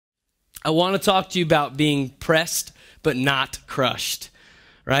I want to talk to you about being pressed but not crushed,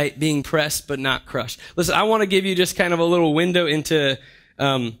 right? Being pressed but not crushed. Listen, I want to give you just kind of a little window into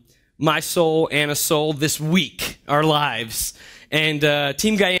my soul, Anna's soul, this week, our lives. And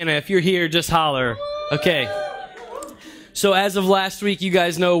Team Guyana, if you're here, just holler. Okay. So as of last week, you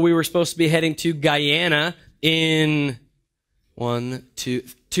guys know we were supposed to be heading to Guyana in 2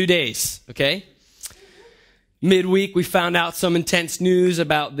 days, okay? Midweek, we found out some intense news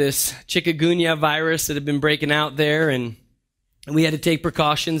about this chikungunya virus that had been breaking out there, and we had to take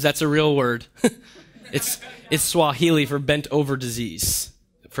precautions. That's a real word. It's Swahili for bent over disease,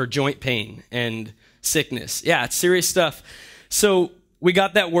 for joint pain and sickness. Yeah, it's serious stuff. So we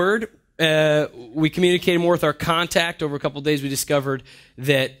got that word. We communicated more with our contact. Over a couple of days, we discovered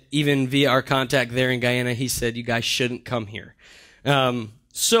that even via our contact there in Guyana, he said, you guys shouldn't come here.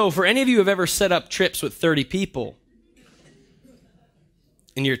 So for any of you who have ever set up trips with 30 people,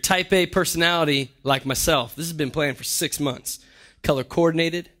 and you're type A personality like myself, this has been planned for 6 months. Color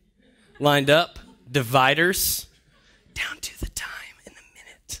coordinated, lined up, dividers, down to the time in the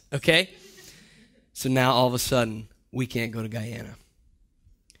minute, okay? So now all of a sudden, we can't go to Guyana.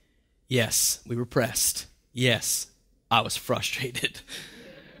 Yes, we were pressed. Yes, I was frustrated,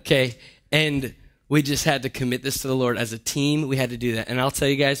 okay? And we just had to commit this to the Lord. As a team, we had to do that. And I'll tell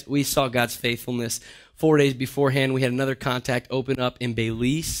you guys, we saw God's faithfulness. 4 days beforehand, we had another contact open up in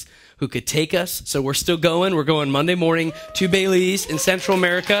Belize who could take us. So we're still going. We're going Monday morning to Belize in Central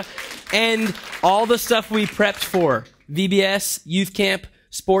America. And all the stuff we prepped for, VBS, youth camp,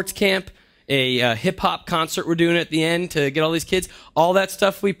 sports camp, a hip-hop concert we're doing at the end to get all these kids, all that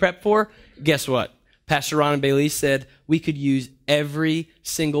stuff we prepped for, guess what? Pastor Ron and Bailey said we could use every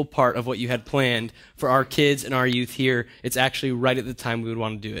single part of what you had planned for our kids and our youth here. It's actually right at the time we would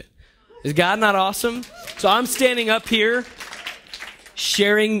want to do it. Is God not awesome? So I'm standing up here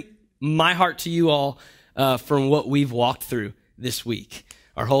sharing my heart to you all from what we've walked through this week.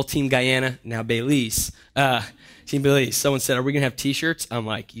 Our whole Team Guyana, now Belize. Team Belize. Someone said, are we going to have T-shirts? I'm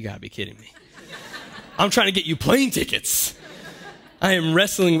like, you got to be kidding me. I'm trying to get you plane tickets. I am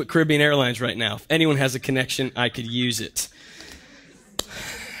wrestling with Caribbean Airlines right now. If anyone has a connection, I could use it.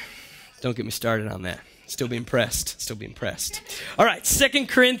 Don't get me started on that. Still being pressed. Still being pressed. All right, 2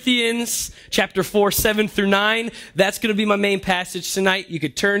 Corinthians chapter 4, 7 through 9. That's going to be my main passage tonight. You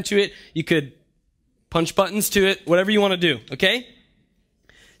could turn to it. You could punch buttons to it. Whatever you want to do, okay?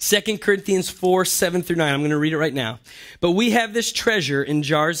 2 Corinthians 4, 7 through 9. I'm going to read it right now. But we have this treasure in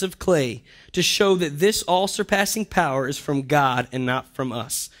jars of clay to show that this all-surpassing power is from God and not from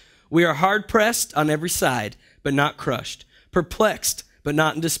us. We are hard-pressed on every side, but not crushed. Perplexed, but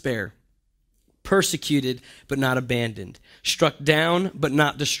not in despair. Persecuted, but not abandoned. Struck down, but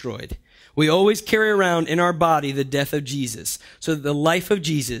not destroyed. We always carry around in our body the death of Jesus, so that the life of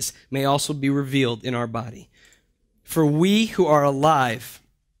Jesus may also be revealed in our body. For we who are alive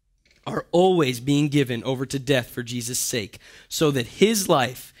are always being given over to death for Jesus' sake, so that his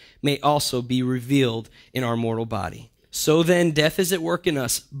life may also be revealed in our mortal body. So then, death is at work in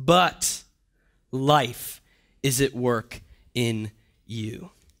us, but life is at work in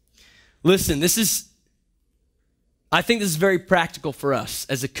you. Listen, I think this is very practical for us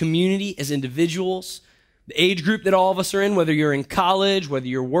as a community, as individuals, the age group that all of us are in, whether you're in college, whether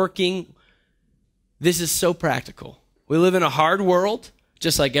you're working. This is so practical. We live in a hard world,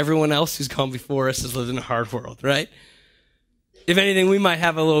 just like everyone else who's gone before us has lived in a hard world, right? If anything, we might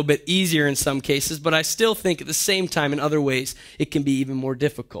have a little bit easier in some cases, but I still think at the same time, in other ways, it can be even more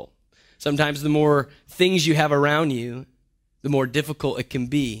difficult. Sometimes the more things you have around you, the more difficult it can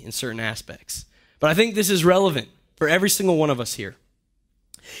be in certain aspects. But I think this is relevant for every single one of us here.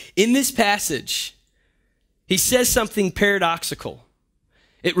 In this passage, he says something paradoxical.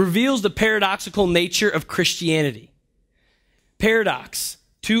 It reveals the paradoxical nature of Christianity. Paradox,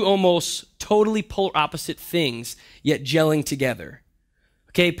 two almost totally polar opposite things, yet gelling together.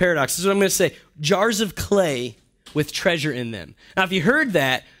 Okay, paradox. This is what I'm going to say. Jars of clay with treasure in them. Now, if you heard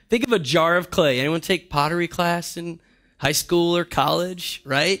that, think of a jar of clay. Anyone take pottery class in high school or college,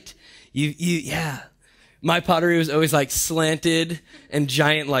 right? Yeah. My pottery was always like slanted and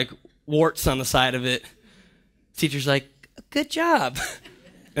giant like warts on the side of it. Teacher's like, good job.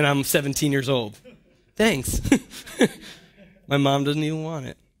 And I'm 17 years old. Thanks. My mom doesn't even want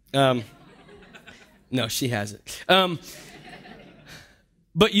it. No, she has it.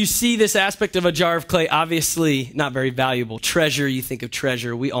 But you see this aspect of a jar of clay, obviously not very valuable. Treasure, you think of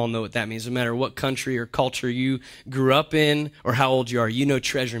treasure. We all know what that means. No matter what country or culture you grew up in or how old you are, you know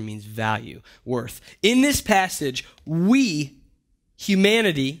treasure means value, worth. In this passage, we,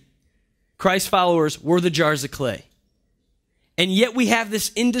 humanity, Christ followers, were the jars of clay. And yet we have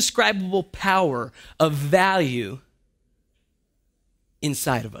this indescribable power of value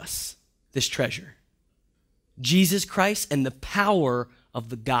inside of us, this treasure. Jesus Christ and the power of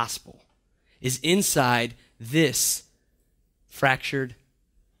the gospel is inside this fractured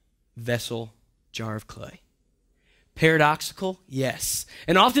vessel, jar of clay. Paradoxical? Yes.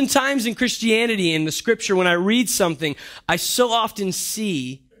 And oftentimes in Christianity, in the scripture, when I read something, I so often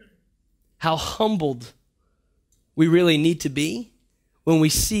see how humbled we really need to be when we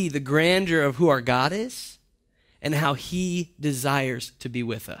see the grandeur of who our God is and how he desires to be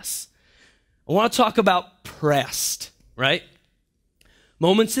with us. I want to talk about pressed, right?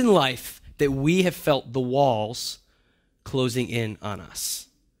 Moments in life that we have felt the walls closing in on us.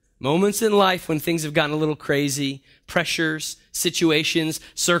 Moments in life when things have gotten a little crazy, pressures, situations,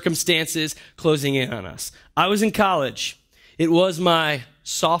 circumstances closing in on us. I was in college. It was my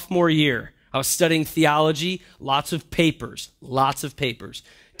sophomore year. I was studying theology, lots of papers.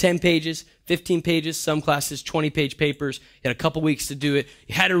 10 pages, 15 pages, some classes, 20-page papers. You had a couple weeks to do it.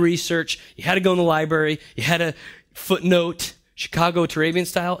 You had to research. You had to go in the library. You had a footnote, Chicago Turabian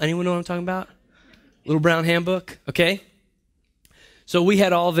style. Anyone know what I'm talking about? Little brown handbook, okay? So we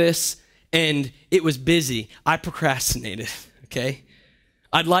had all this, and it was busy. I procrastinated, okay?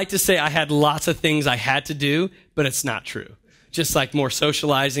 I'd like to say I had lots of things I had to do, but it's not true. Just like more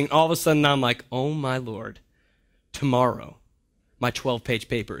socializing. All of a sudden, I'm like, oh my Lord, tomorrow, my 12-page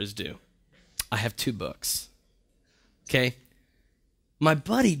paper is due. I have 2 books, okay? My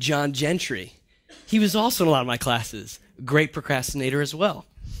buddy, John Gentry, he was also in a lot of my classes, great procrastinator as well.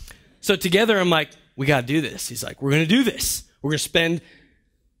 So together, I'm like, we got to do this. He's like, we're going to do this. We're going to spend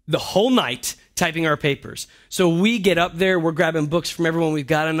the whole night typing our papers. So we get up there, we're grabbing books from everyone, we've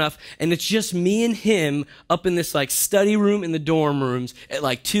got enough, and it's just me and him up in this like study room in the dorm rooms at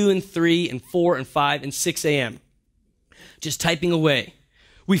like 2 and 3 and 4 and 5 and 6 a.m. just typing away.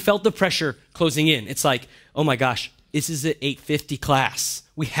 We felt the pressure closing in. It's like, oh my gosh, this is an 8:50 class.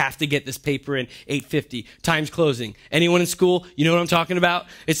 We have to get this paper in 8:50. Time's closing. Anyone in school, you know what I'm talking about?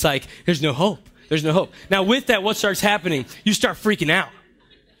 It's like, there's no hope. There's no hope. Now with that, what starts happening? You start freaking out.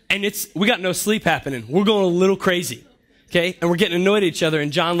 And we got no sleep happening. We're going a little crazy, okay? And we're getting annoyed at each other, and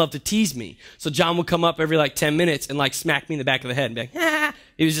John loved to tease me. So John would come up every like 10 minutes and like smack me in the back of the head and be like, ah.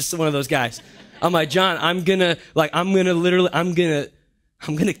 He was just one of those guys. I'm like, John, I'm gonna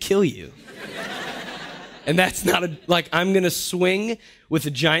kill you. And that's not I'm gonna swing with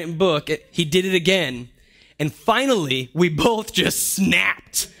a giant book. He did it again. And finally, we both just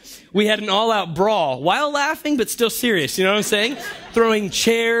snapped. We had an all-out brawl while laughing, but still serious. You know what I'm saying? Throwing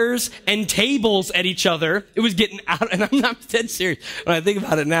chairs and tables at each other. It was getting out, and I'm not dead serious. When I think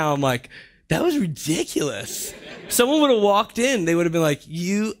about it now, I'm like, that was ridiculous. Someone would have walked in. They would have been like,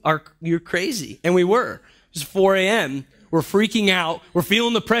 you're crazy. And we were. It was 4 a.m. We're freaking out. We're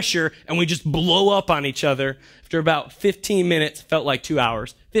feeling the pressure, and we just blow up on each other. After about 15 minutes, felt like 2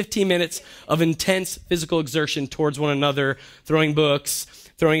 hours, 15 minutes of intense physical exertion towards one another, throwing books,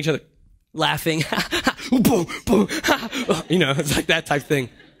 throwing each other, laughing, boom, boom, you know, it's like that type thing.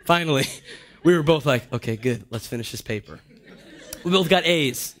 Finally, we were both like, okay, good, let's finish this paper. We both got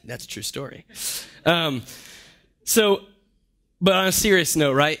A's. That's a true story. But on a serious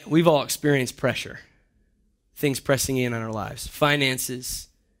note, right, we've all experienced pressure. Things pressing in on our lives. Finances,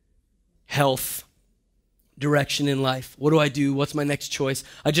 health, direction in life. What do I do? What's my next choice?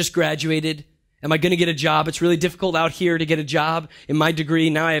 I just graduated. Am I going to get a job? It's really difficult out here to get a job in my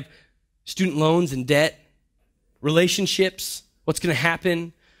degree. Now I have student loans and debt. Relationships. What's going to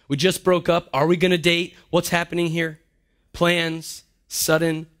happen? We just broke up. Are we going to date? What's happening here? Plans,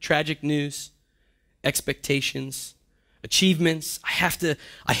 sudden, tragic news, expectations, achievements. I have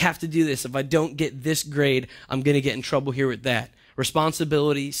to do this. If I don't get this grade, I'm going to get in trouble here with that.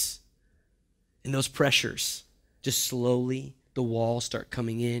 Responsibilities and those pressures. Just slowly, the walls start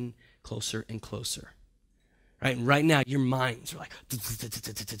coming in closer and closer. Right? And right now, your minds are like,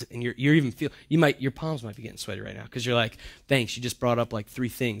 and you're even your palms might be getting sweaty right now because you're like, thanks, you just brought up like 3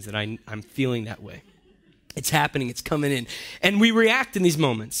 things that I'm feeling that way. It's happening, it's coming in. And we react in these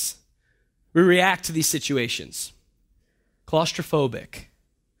moments. We react to these situations. Claustrophobic.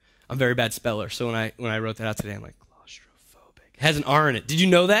 I'm a very bad speller, so when I wrote that out today, I'm like, claustrophobic. It has an R in it. Did you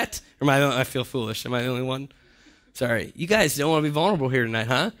know that? Or I feel foolish. Am I the only one? Sorry. You guys don't want to be vulnerable here tonight,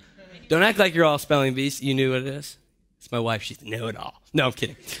 huh? Don't act like you're all spelling bees. You knew what it is? It's my wife. She's know it all. No, I'm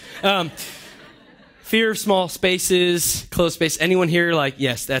kidding. Fear of small spaces, closed space. Anyone here like,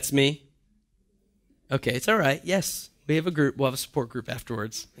 yes, that's me? Okay, it's all right. Yes, we have a group. We'll have a support group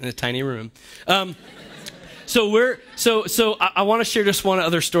afterwards in a tiny room. I want to share just one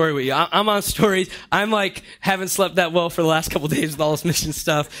other story with you. I'm on stories. I'm like, haven't slept that well for the last couple of days with all this mission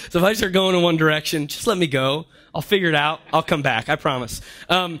stuff. So if I start going in one direction, just let me go. I'll figure it out. I'll come back. I promise.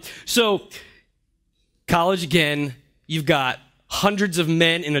 So college again, you've got hundreds of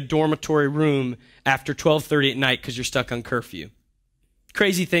men in a dormitory room after 12:30 at night because you're stuck on curfew.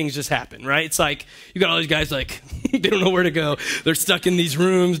 Crazy things just happen, right? It's like, you got all these guys like, they don't know where to go. They're stuck in these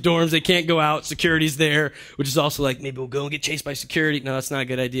rooms, dorms, they can't go out, security's there, which is also like, maybe we'll go and get chased by security. No, that's not a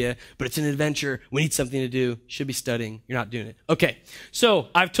good idea, but it's an adventure. We need something to do. Should be studying. You're not doing it. Okay, so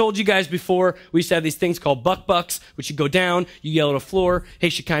I've told you guys before, we used to have these things called bucks, which you go down, you yell at a floor, hey,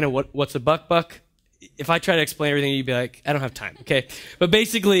 Shekinah, what's a buck? If I try to explain everything, you'd be like, I don't have time, okay? But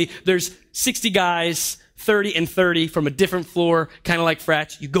basically, there's 60 guys, 30 and 30 from a different floor, kind of like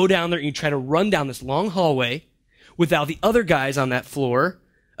frats. You go down there and you try to run down this long hallway without the other guys on that floor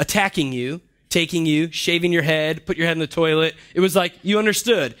attacking you, taking you, shaving your head, put your head in the toilet. It was like you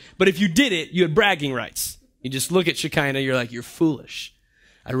understood. But if you did it, you had bragging rights. You just look at Shekinah, you're like, you're foolish.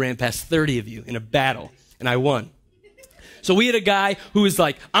 I ran past 30 of you in a battle, and I won. So we had a guy who was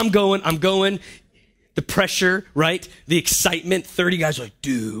like, I'm going. The pressure, right? The excitement, 30 guys are like,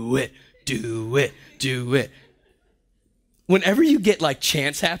 do it. Whenever you get like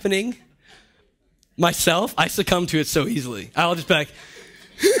chants happening, myself, I succumb to it so easily. I'll just be like,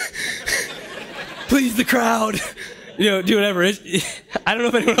 please the crowd, do whatever. I don't know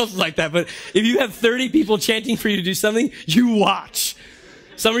if anyone else is like that, but if you have 30 people chanting for you to do something, you watch.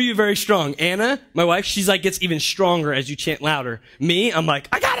 Some of you are very strong. Anna, my wife, she's like gets even stronger as you chant louder. Me, I'm like,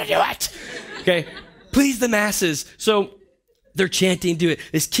 I gotta do it. Okay, please the masses. So they're chanting, do it.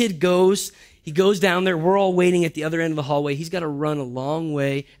 This kid he goes down there. We're all waiting at the other end of the hallway. He's got to run a long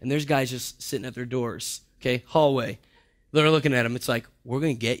way, and there's guys just sitting at their doors, okay, hallway. They're looking at him. It's like, we're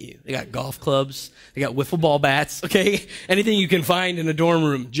going to get you. They got golf clubs. They got wiffle ball bats, okay, anything you can find in a dorm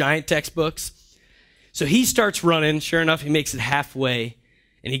room, giant textbooks. So he starts running. Sure enough, he makes it halfway,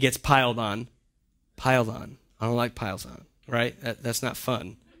 and he gets piled on. Piled on. I don't like piles on, right? That's not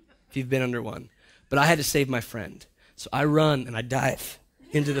fun if you've been under one. But I had to save my friend. So I run and I dive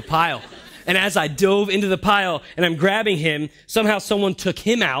into the pile. And as I dove into the pile and I'm grabbing him, somehow someone took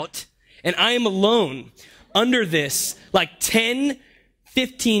him out and I am alone under this like 10,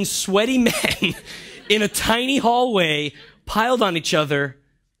 15 sweaty men in a tiny hallway piled on each other,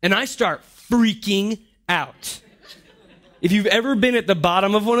 and I start freaking out. If you've ever been at the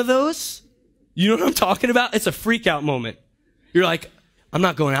bottom of one of those, you know what I'm talking about? It's a freak out moment. You're like, I'm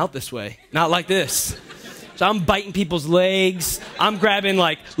not going out this way. Not like this. So I'm biting people's legs. I'm grabbing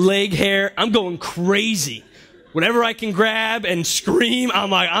like leg hair. I'm going crazy. Whatever I can grab and scream,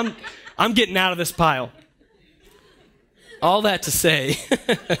 I'm like, I'm getting out of this pile. All that to say,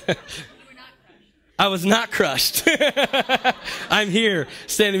 I was not crushed. I'm here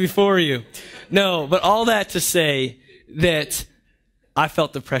standing before you. No, but all that to say that I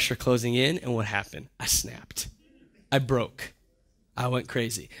felt the pressure closing in, and what happened? I snapped. I broke. I went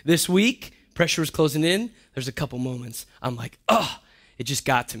crazy. This week, pressure was closing in. There's a couple moments I'm like, oh, it just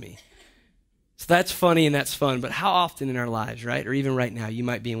got to me. So that's funny and that's fun, but how often in our lives, right, or even right now, you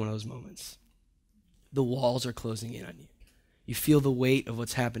might be in one of those moments. The walls are closing in on you. You feel the weight of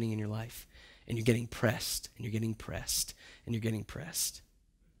what's happening in your life, and you're getting pressed, and you're getting pressed, and you're getting pressed.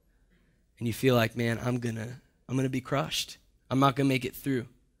 And you feel like, man, I'm gonna be crushed. I'm not gonna make it through.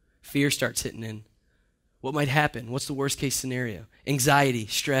 Fear starts hitting in. What might happen? What's the worst case scenario? Anxiety,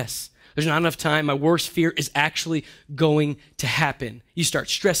 stress. There's not enough time. My worst fear is actually going to happen. You start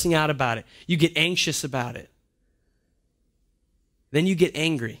stressing out about it. You get anxious about it. Then you get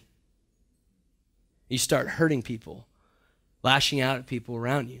angry. You start hurting people, lashing out at people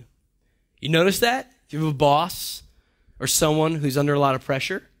around you. You notice that? If you have a boss or someone who's under a lot of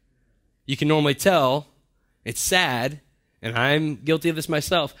pressure, you can normally tell it's sad, and I'm guilty of this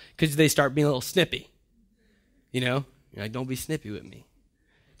myself, because they start being a little snippy. You're like, don't be snippy with me.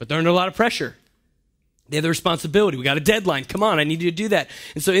 But they're under a lot of pressure. They have the responsibility. We got a deadline. Come on, I need you to do that.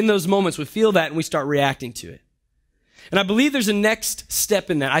 And so in those moments, we feel that and we start reacting to it. And I believe there's a next step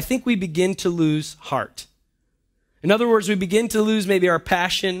in that. I think we begin to lose heart. In other words, we begin to lose maybe our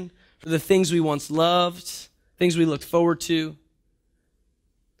passion for the things we once loved, things we looked forward to,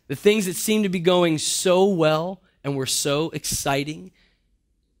 the things that seemed to be going so well and were so exciting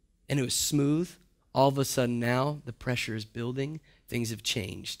and it was smooth. All of a sudden now the pressure is building. Things have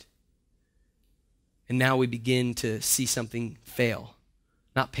changed. And now we begin to see something fail,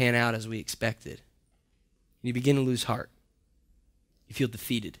 not pan out as we expected. You begin to lose heart. You feel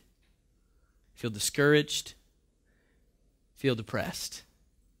defeated. You feel discouraged. You feel depressed.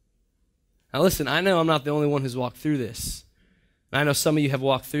 Now listen, I know I'm not the only one who's walked through this. I know some of you have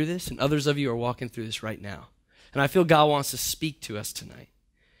walked through this, and others of you are walking through this right now. And I feel God wants to speak to us tonight.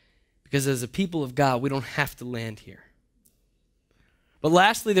 Because as a people of God, we don't have to land here. But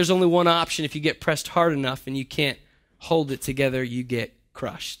lastly, there's only one option. If you get pressed hard enough and you can't hold it together, you get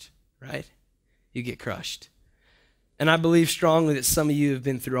crushed, right? You get crushed. And I believe strongly that some of you have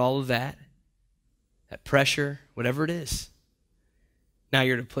been through all of that pressure, whatever it is. Now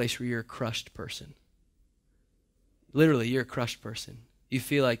you're at a place where you're a crushed person. Literally, you're a crushed person. You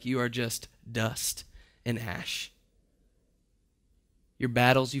feel like you are just dust and ash. Your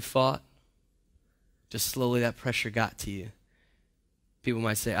battles you fought, just slowly that pressure got to you. People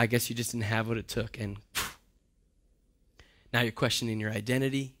might say, I guess you just didn't have what it took. And now you're questioning your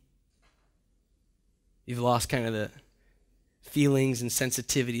identity. You've lost kind of the feelings and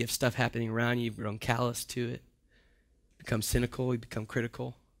sensitivity of stuff happening around you. You've grown callous to it. Become cynical. You become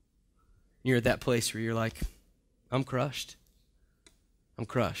critical. You're at that place where you're like, I'm crushed. I'm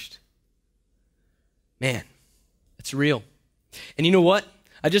crushed. Man, it's real. And you know what?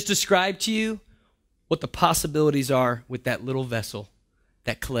 I just described to you what the possibilities are with that little vessel,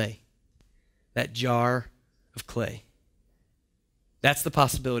 that clay, that jar of clay. That's the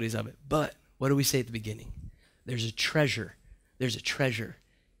possibilities of it. But what do we say at the beginning? There's a treasure. There's a treasure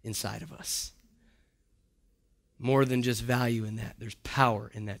inside of us. More than just value in that. There's power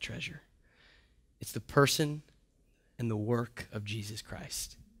in that treasure. It's the person and the work of Jesus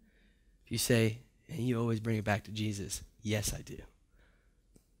Christ. If you say, and you always bring it back to Jesus, yes, I do.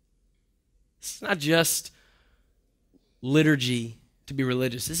 It's not just liturgy to be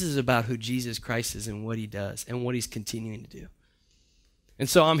religious. This is about who Jesus Christ is and what he does and what he's continuing to do. And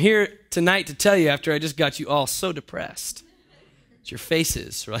so I'm here tonight to tell you, after I just got you all so depressed, it's your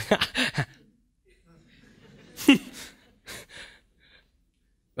faces. Right?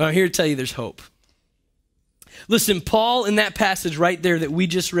 I'm here to tell you there's hope. Listen, Paul, in that passage right there that we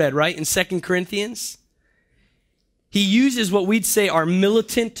just read, right, in 2 Corinthians, he uses what we'd say are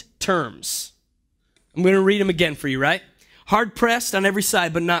militant terms. I'm going to read them again for you, right? Hard pressed on every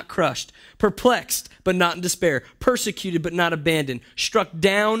side, but not crushed. Perplexed, but not in despair. Persecuted, but not abandoned. Struck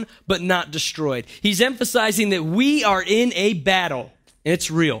down, but not destroyed. He's emphasizing that we are in a battle, and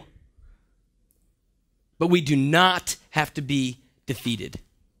it's real. But we do not have to be defeated.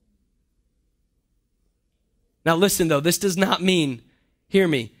 Now listen, though, this does not mean, hear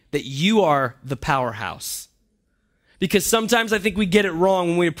me, that you are the powerhouse. Because sometimes I think we get it wrong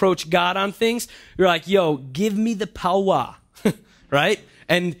when we approach God on things. You're like, yo, give me the power, right?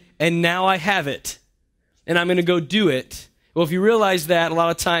 And now I have it, and I'm going to go do it. Well, if you realize that, a lot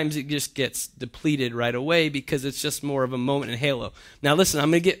of times it just gets depleted right away because it's just more of a moment in Halo. Now listen,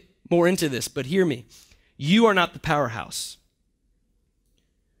 I'm going to get more into this, but hear me. You are not the powerhouse.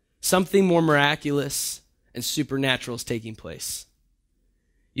 Something more miraculous and supernatural is taking place.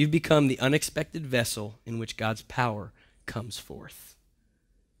 You've become the unexpected vessel in which God's power comes forth.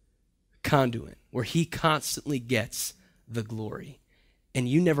 A conduit where he constantly gets the glory. And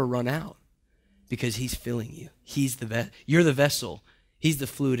you never run out because he's filling you. You're the vessel. He's the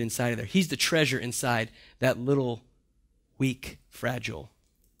fluid inside of there. He's the treasure inside that little weak, fragile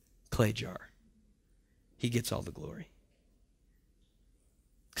clay jar. He gets all the glory.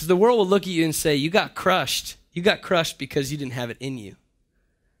 Because the world will look at you and say, you got crushed. You got crushed because you didn't have it in you.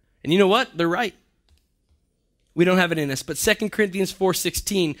 And you know what? They're right. We don't have it in us. But 2 Corinthians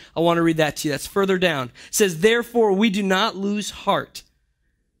 4:16, I want to read that to you. That's further down. It says, therefore we do not lose heart.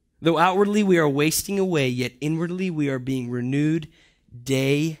 Though outwardly we are wasting away, yet inwardly we are being renewed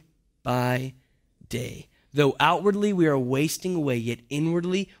day by day. Though outwardly we are wasting away, yet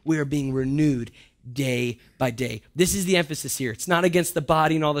inwardly we are being renewed day by day. This is the emphasis here. It's not against the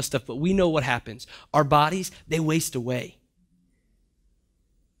body and all this stuff, but we know what happens. Our bodies, they waste away.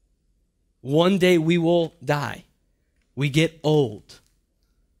 One day we will die. We get old,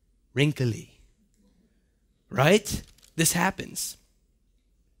 wrinkly, right? This happens.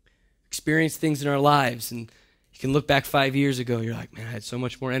 Experience things in our lives, and you can look back 5 years ago, you're like, man, I had so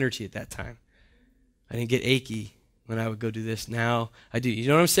much more energy at that time. I didn't get achy when I would go do this. Now I do. You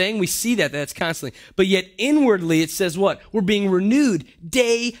know what I'm saying? We see that's constantly. But yet inwardly it says what? We're being renewed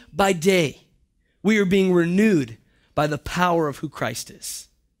day by day. We are being renewed by the power of who Christ is.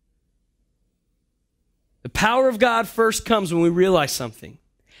 The power of God first comes when we realize something,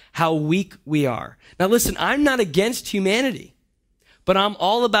 how weak we are. Now listen, I'm not against humanity, but I'm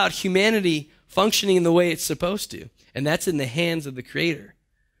all about humanity functioning in the way it's supposed to, and that's in the hands of the Creator.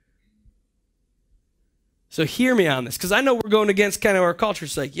 So hear me on this, because I know we're going against kind of our culture.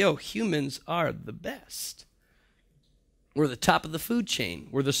 It's like, yo, humans are the best. We're the top of the food chain.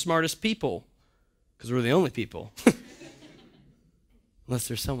 We're the smartest people because we're the only people. Unless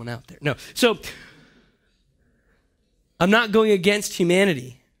there's someone out there. No. So I'm not going against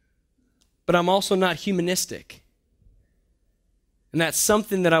humanity, but I'm also not humanistic. And that's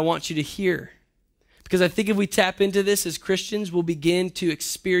something that I want you to hear. Because I think if we tap into this as Christians, we'll begin to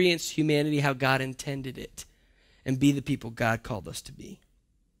experience humanity how God intended it and be the people God called us to be.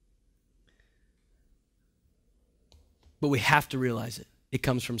 But we have to realize it. It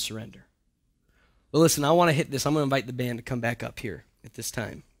comes from surrender. Well, listen, I want to hit this. I'm going to invite the band to come back up here at this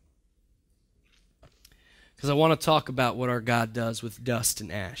time. Because I want to talk about what our God does with dust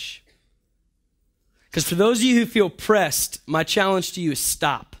and ash. Because for those of you who feel pressed, my challenge to you is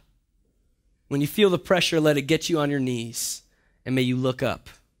stop. When you feel the pressure, let it get you on your knees, and may you look up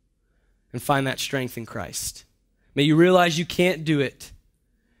and find that strength in Christ. May you realize you can't do it.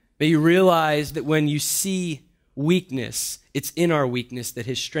 May you realize that when you see weakness, it's in our weakness that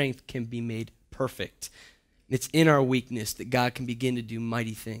his strength can be made perfect. It's in our weakness that God can begin to do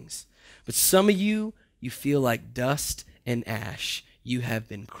mighty things. But some of you, you feel like dust and ash. You have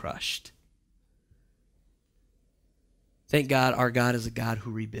been crushed. Thank God our God is a God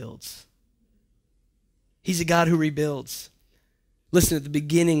who rebuilds. He's a God who rebuilds. Listen, at the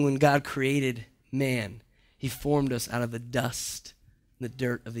beginning when God created man, he formed us out of the dust and the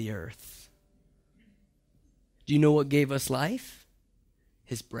dirt of the earth. Do you know what gave us life?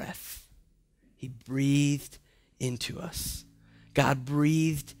 His breath. He breathed into us. God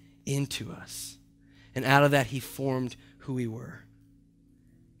breathed into us. And out of that, he formed who we were.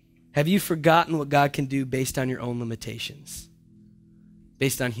 Have you forgotten what God can do based on your own limitations?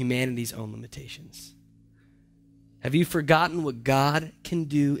 Based on humanity's own limitations? Have you forgotten what God can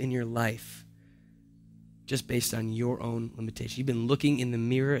do in your life just based on your own limitations? You've been looking in the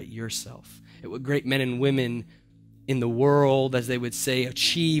mirror at yourself, at what great men and women in the world, as they would say,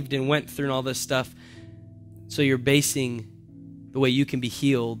 achieved and went through and all this stuff. So you're basing the way you can be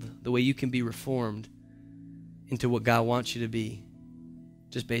healed, the way you can be reformed, into what God wants you to be,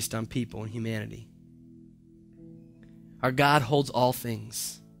 just based on people and humanity. Our God holds all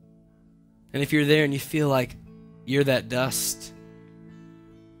things. And if you're there and you feel like you're that dust,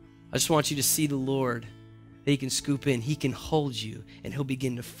 I just want you to see the Lord, that he can scoop in, he can hold you, and he'll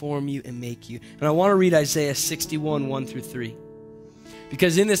begin to form you and make you. And I want to read Isaiah 61, 1 through 3.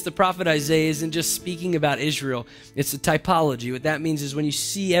 Because in this, the prophet Isaiah isn't just speaking about Israel. It's a typology. What that means is when you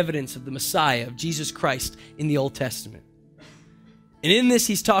see evidence of the Messiah, of Jesus Christ in the Old Testament. And in this,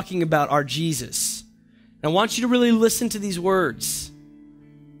 he's talking about our Jesus. And I want you to really listen to these words.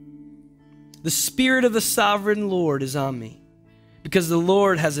 The Spirit of the Sovereign Lord is on me, because the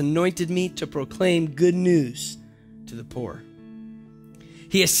Lord has anointed me to proclaim good news to the poor.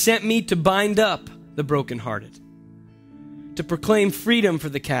 He has sent me to bind up the brokenhearted, to proclaim freedom for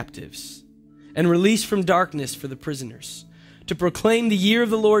the captives and release from darkness for the prisoners, to proclaim the year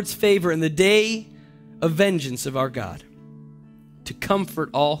of the Lord's favor and the day of vengeance of our God, to comfort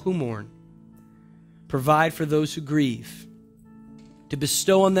all who mourn, provide for those who grieve, to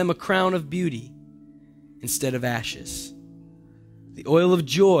bestow on them a crown of beauty instead of ashes, the oil of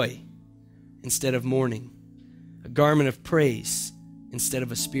joy instead of mourning, a garment of praise instead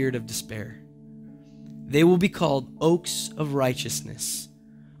of a spirit of despair. They will be called oaks of righteousness,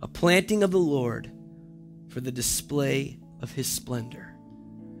 a planting of the Lord for the display of his splendor.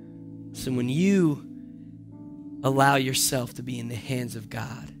 So when you allow yourself to be in the hands of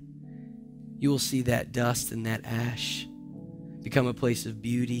God, you will see that dust and that ash become a place of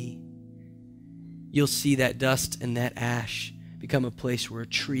beauty. You'll see that dust and that ash become a place where a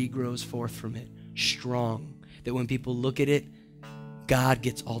tree grows forth from it, strong, that when people look at it, God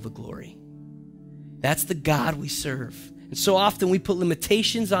gets all the glory. That's the God we serve. And so often we put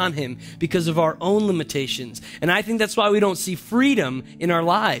limitations on him because of our own limitations. And I think that's why we don't see freedom in our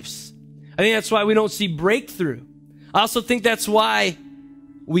lives. I think that's why we don't see breakthrough. I also think that's why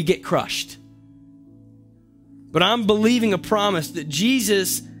we get crushed. But I'm believing a promise that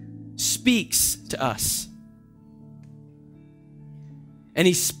Jesus speaks to us. And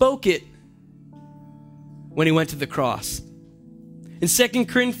he spoke it when he went to the cross. In 2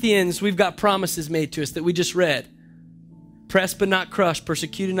 Corinthians, we've got promises made to us that we just read. Pressed but not crushed,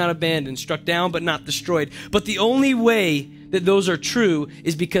 persecuted not abandoned, struck down but not destroyed. But the only way that those are true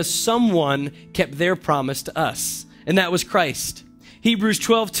is because someone kept their promise to us, and that was Christ. Hebrews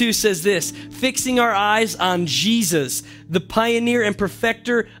 12:2 says this, fixing our eyes on Jesus, the pioneer and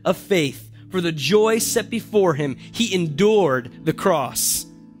perfecter of faith, for the joy set before him, he endured the cross.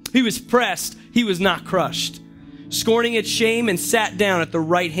 He was pressed, he was not crushed. Scorning its shame and sat down at the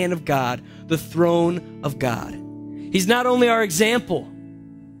right hand of God, the throne of God. He's not only our example,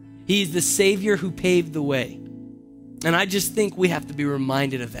 he's the Savior who paved the way. And I just think we have to be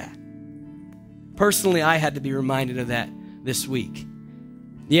reminded of that. Personally, I had to be reminded of that this week.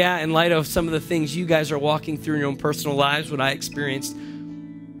 Yeah, in light of some of the things you guys are walking through in your own personal lives, what I experienced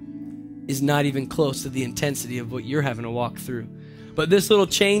is not even close to the intensity of what you're having to walk through. But this little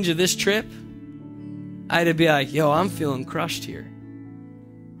change of this trip, I had to be like, yo, I'm feeling crushed here.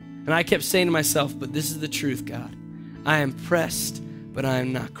 And I kept saying to myself, but this is the truth, God. I am pressed, but I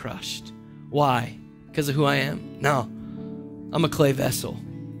am not crushed. Why? Because of who I am? No. I'm a clay vessel.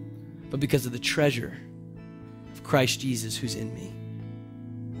 But because of the treasure of Christ Jesus who's in me.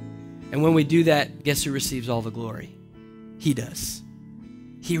 And when we do that, guess who receives all the glory? He does.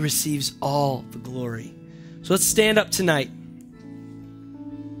 He receives all the glory. So let's stand up tonight.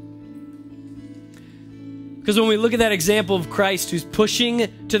 Because when we look at that example of Christ who's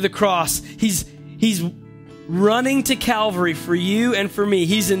pushing to the cross, he's running to Calvary for you and for me.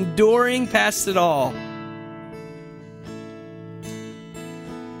 He's enduring past it all.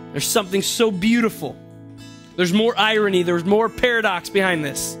 There's something so beautiful. There's more irony. There's more paradox behind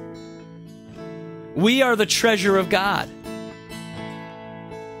this. We are the treasure of God.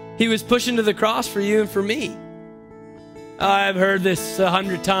 He was pushing to the cross for you and for me. I've heard this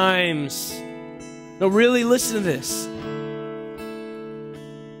 100 times. No, really listen to this.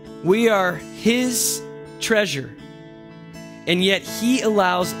 We are his treasure, and yet he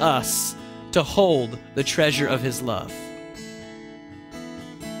allows us to hold the treasure of his love.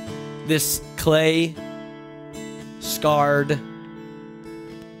 This clay, scarred,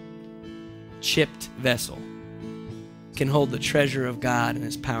 chipped vessel can hold the treasure of God and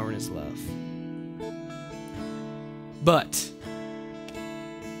his power and his love. But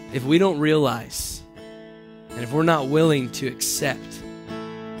if we don't realize, and if we're not willing to accept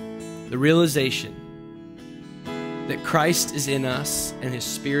the realization that Christ is in us and his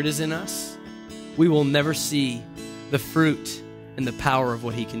Spirit is in us, we will never see the fruit and the power of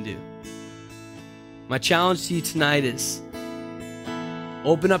what he can do. My challenge to you tonight is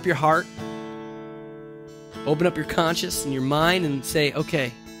open up your heart, open up your conscience and your mind and say,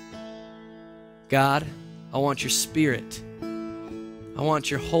 okay, God, I want your Spirit. I want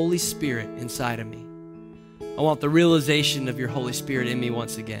your Holy Spirit inside of me. I want the realization of your Holy Spirit in me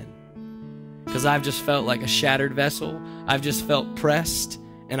once again. Because I've just felt like a shattered vessel. I've just felt pressed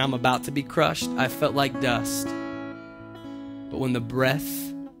and I'm about to be crushed. I felt like dust. But when the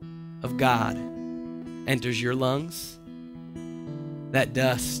breath of God enters your lungs, that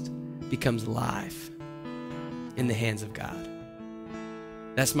dust becomes alive in the hands of God.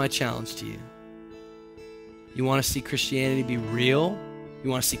 That's my challenge to you. You want to see Christianity be real? You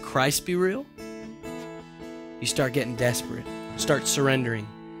want to see Christ be real? You start getting desperate. Start surrendering.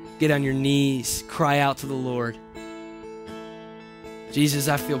 Get on your knees. Cry out to the Lord. Jesus,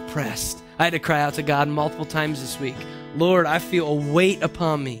 I feel pressed. I had to cry out to God multiple times this week. Lord, I feel a weight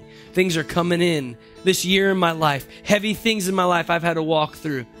upon me. Things are coming in this year in my life. Heavy things in my life I've had to walk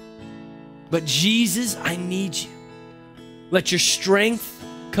through. But Jesus, I need you. Let your strength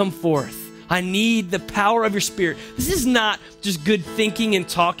come forth. I need the power of your Spirit. This is not just good thinking and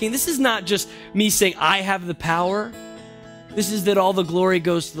talking. This is not just me saying, I have the power. This is that all the glory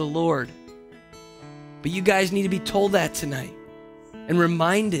goes to the Lord. But you guys need to be told that tonight and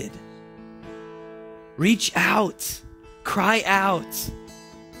reminded. Reach out. Cry out.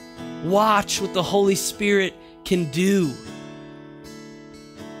 Watch what the Holy Spirit can do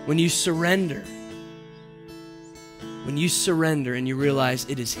when you surrender. When you surrender and you realize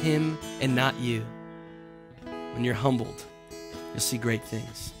it is him and not you, when you're humbled, you'll see great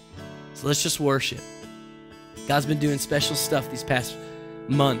things. So let's just worship. God's been doing special stuff these past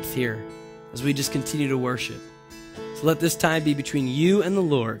month here as we just continue to worship. So let this time be between you and the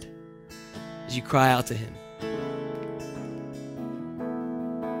Lord as you cry out to him.